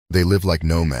They live like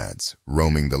nomads,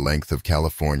 roaming the length of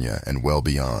California and well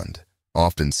beyond,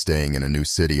 often staying in a new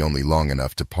city only long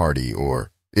enough to party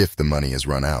or, if the money has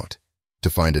run out, to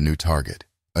find a new target,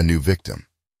 a new victim.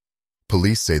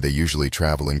 Police say they usually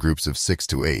travel in groups of 6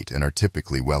 to 8 and are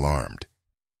typically well armed.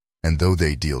 And though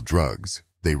they deal drugs,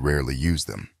 they rarely use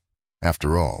them.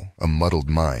 After all, a muddled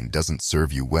mind doesn't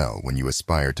serve you well when you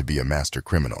aspire to be a master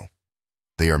criminal.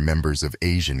 They are members of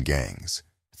Asian gangs,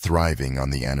 thriving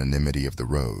on the anonymity of the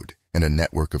road and a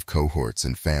network of cohorts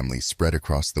and families spread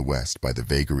across the West by the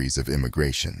vagaries of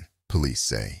immigration, police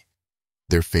say.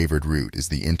 Their favored route is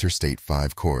the Interstate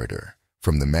 5 corridor,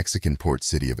 from the Mexican port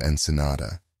city of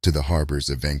Ensenada to the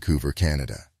harbors of Vancouver,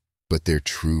 Canada. But their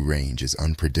true range is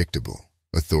unpredictable,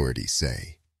 authorities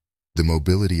say. The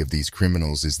mobility of these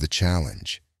criminals is the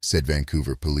challenge, said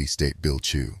Vancouver Police State Bill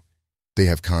Chu. They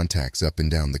have contacts up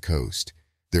and down the coast.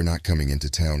 They're not coming into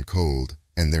town cold,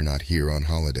 and they're not here on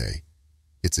holiday.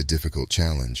 It's a difficult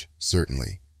challenge,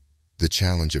 certainly. The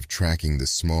challenge of tracking the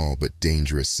small but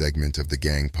dangerous segment of the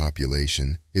gang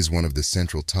population is one of the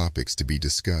central topics to be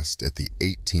discussed at the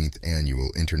 18th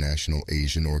Annual International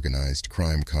Asian Organized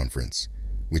Crime Conference,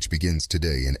 which begins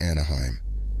today in Anaheim.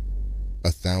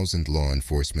 1,000 law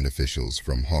enforcement officials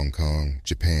from Hong Kong,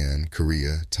 Japan,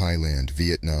 Korea, Thailand,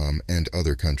 Vietnam, and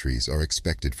other countries are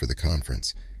expected for the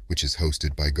conference, which is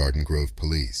hosted by Garden Grove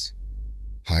Police.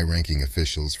 High-ranking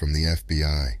officials from the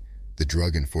FBI, the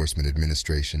Drug Enforcement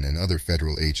Administration, and other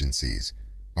federal agencies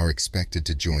are expected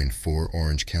to join 4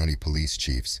 Orange County police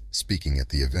chiefs speaking at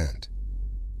the event.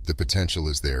 The potential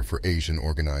is there for Asian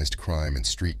organized crime and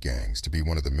street gangs to be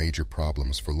one of the major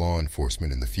problems for law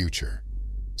enforcement in the future,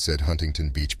 said Huntington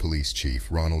Beach Police Chief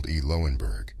Ronald E.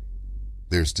 Lowenberg.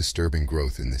 There's disturbing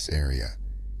growth in this area,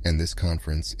 and this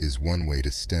conference is one way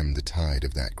to stem the tide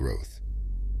of that growth.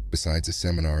 Besides a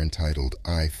seminar entitled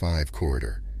I-5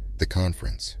 Corridor, the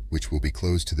conference, which will be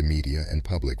closed to the media and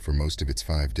public for most of its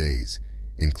 5 days,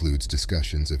 includes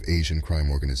discussions of Asian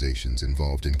crime organizations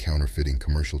involved in counterfeiting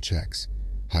commercial checks,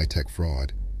 high-tech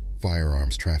fraud,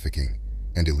 firearms trafficking,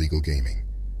 and illegal gaming.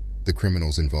 The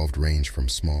criminals involved range from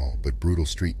small but brutal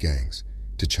street gangs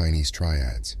to Chinese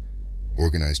triads,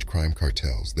 organized crime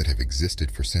cartels that have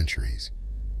existed for centuries.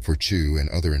 For Chu and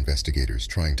other investigators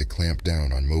trying to clamp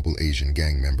down on mobile Asian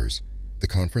gang members, the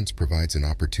conference provides an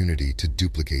opportunity to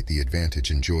duplicate the advantage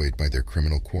enjoyed by their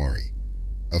criminal quarry,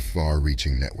 a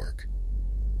far-reaching network.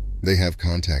 They have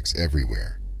contacts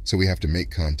everywhere, so we have to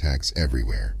make contacts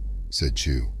everywhere, said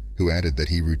Chu, who added that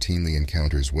he routinely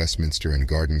encounters Westminster and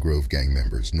Garden Grove gang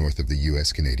members north of the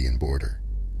U.S.-Canadian border.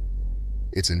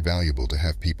 It's invaluable to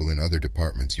have people in other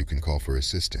departments you can call for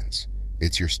assistance.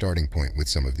 It's your starting point with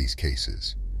some of these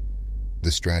cases.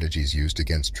 The strategies used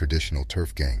against traditional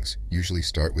turf gangs usually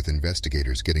start with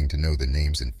investigators getting to know the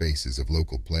names and faces of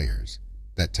local players.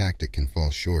 That tactic can fall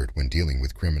short when dealing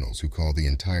with criminals who call the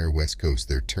entire West Coast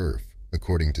their turf,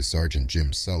 according to Sergeant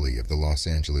Jim Sully of the Los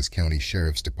Angeles County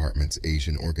Sheriff's Department's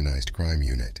Asian Organized Crime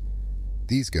Unit.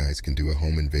 These guys can do a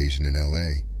home invasion in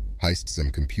LA, heist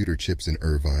some computer chips in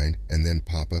Irvine, and then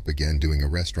pop up again doing a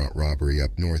restaurant robbery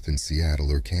up north in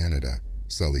Seattle or Canada,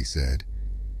 Sully said.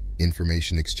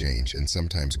 Information exchange and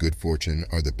sometimes good fortune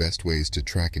are the best ways to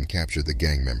track and capture the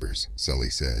gang members,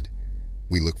 Sully said.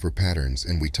 We look for patterns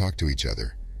and we talk to each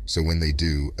other, so when they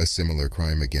do a similar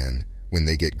crime again, when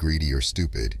they get greedy or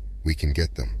stupid, we can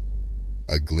get them.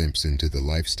 A glimpse into the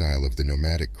lifestyle of the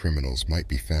nomadic criminals might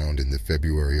be found in the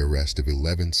February arrest of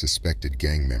 11 suspected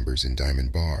gang members in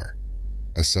Diamond Bar.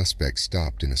 A suspect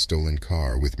stopped in a stolen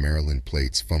car with Maryland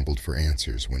plates fumbled for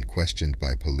answers when questioned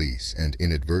by police and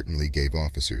inadvertently gave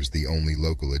officers the only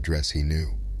local address he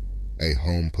knew. A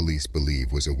home police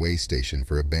believe was a way station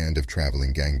for a band of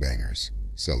traveling gangbangers,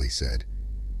 Sully said.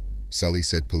 Sully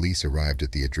said police arrived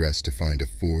at the address to find a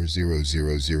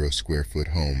 4,000 square foot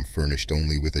home furnished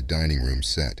only with a dining room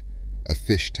set, a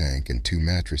fish tank, and 2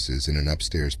 mattresses in an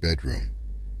upstairs bedroom.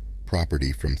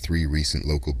 Property from 3 recent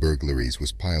local burglaries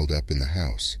was piled up in the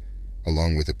house,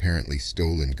 along with apparently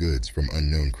stolen goods from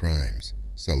unknown crimes,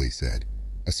 Sully said.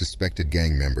 A suspected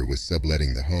gang member was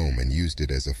subletting the home and used it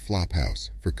as a flophouse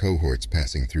for cohorts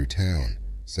passing through town,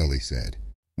 Sully said.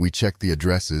 We checked the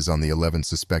addresses on the 11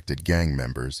 suspected gang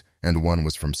members, and one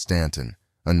was from Stanton,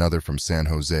 another from San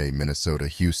Jose, Minnesota,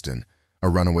 Houston, a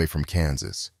runaway from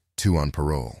Kansas, 2 on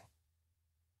parole.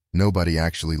 Nobody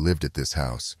actually lived at this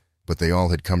house, but they all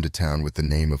had come to town with the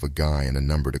name of a guy and a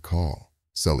number to call,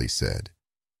 Sully said.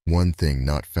 One thing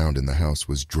not found in the house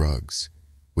was drugs,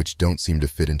 which don't seem to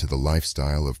fit into the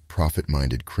lifestyle of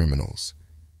profit-minded criminals.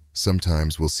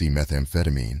 Sometimes we'll see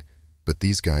methamphetamine, but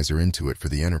these guys are into it for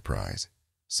the enterprise,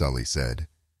 Sully said.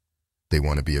 They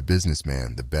want to be a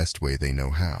businessman the best way they know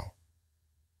how.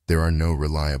 There are no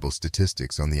reliable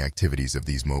statistics on the activities of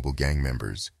these mobile gang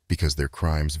members because their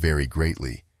crimes vary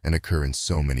greatly and occur in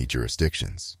so many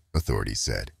jurisdictions, authorities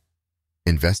said.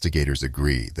 Investigators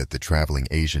agree that the traveling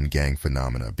Asian gang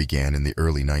phenomena began in the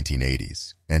early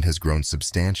 1980s and has grown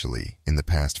substantially in the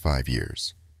past 5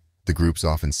 years. The groups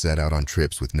often set out on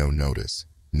trips with no notice,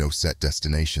 no set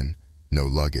destination, no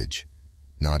luggage,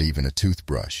 not even a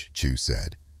toothbrush, Chu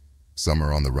said. Some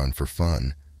are on the run for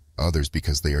fun, others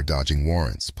because they are dodging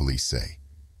warrants, police say.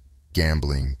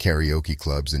 Gambling, karaoke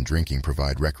clubs, and drinking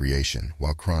provide recreation,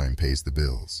 while crime pays the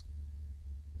bills.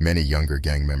 Many younger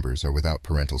gang members are without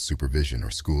parental supervision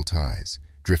or school ties,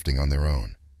 drifting on their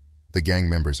own. The gang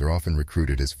members are often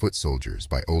recruited as foot soldiers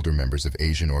by older members of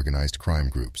Asian organized crime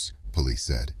groups, police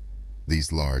said.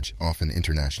 These large, often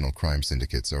international crime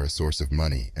syndicates are a source of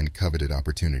money and coveted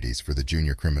opportunities for the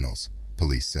junior criminals,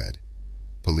 police said.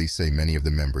 Police say many of the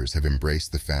members have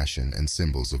embraced the fashion and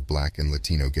symbols of Black and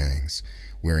Latino gangs,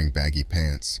 wearing baggy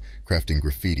pants, crafting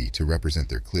graffiti to represent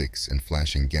their cliques, and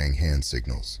flashing gang hand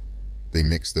signals. They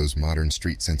mix those modern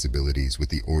street sensibilities with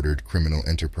the ordered criminal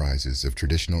enterprises of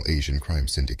traditional Asian crime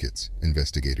syndicates,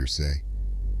 investigators say.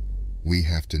 We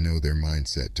have to know their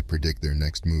mindset to predict their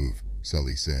next move,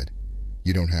 Sully said.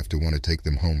 You don't have to want to take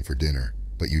them home for dinner,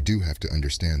 but you do have to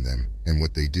understand them and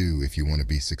what they do if you want to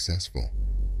be successful.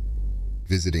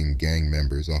 Visiting gang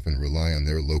members often rely on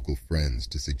their local friends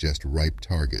to suggest ripe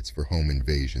targets for home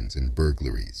invasions and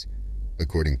burglaries,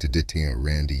 according to Detective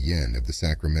Randy Yen of the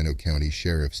Sacramento County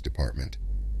Sheriff's Department.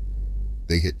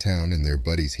 They hit town and their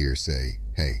buddies here say,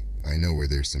 "Hey, I know where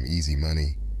there's some easy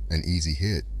money, an easy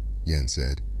hit," Yen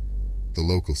said. The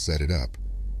locals set it up.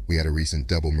 We had a recent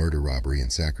double murder robbery in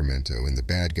Sacramento and the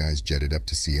bad guys jetted up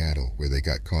to Seattle where they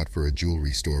got caught for a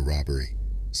jewelry store robbery.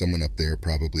 Someone up there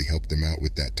probably helped them out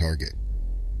with that target.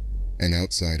 An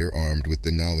outsider armed with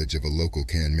the knowledge of a local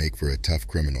can make for a tough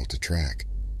criminal to track,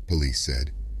 police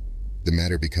said. The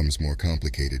matter becomes more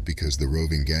complicated because the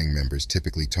roving gang members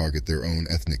typically target their own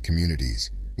ethnic communities,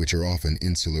 which are often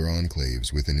insular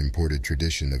enclaves with an imported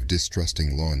tradition of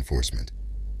distrusting law enforcement.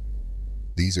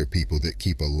 These are people that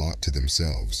keep a lot to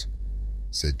themselves,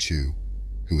 said Chu,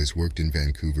 who has worked in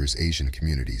Vancouver's Asian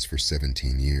communities for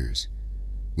 17 years.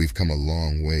 We've come a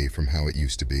long way from how it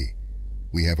used to be.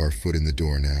 We have our foot in the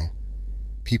door now.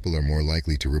 People are more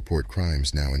likely to report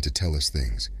crimes now and to tell us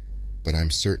things, but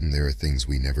I'm certain there are things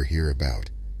we never hear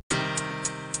about. Oh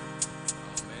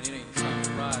man, it ain't time to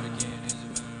ride again, is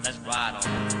it? Let's ride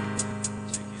on it.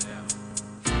 Check it out.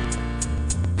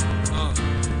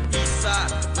 East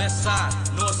side, west side,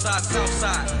 north side, south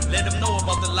side. Let them know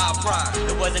about the loud pride.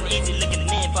 It wasn't easy looking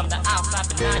in from the outside,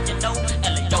 but now you know.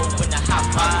 LAO when the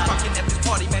house ride. Rockin' at this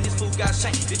party, man, this fool got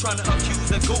shanked. They trying to accuse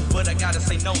the goof, but I gotta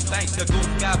say no thanks. The goof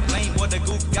got blamed, or the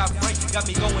goof got framed. Got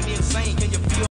me going insane, can you feel?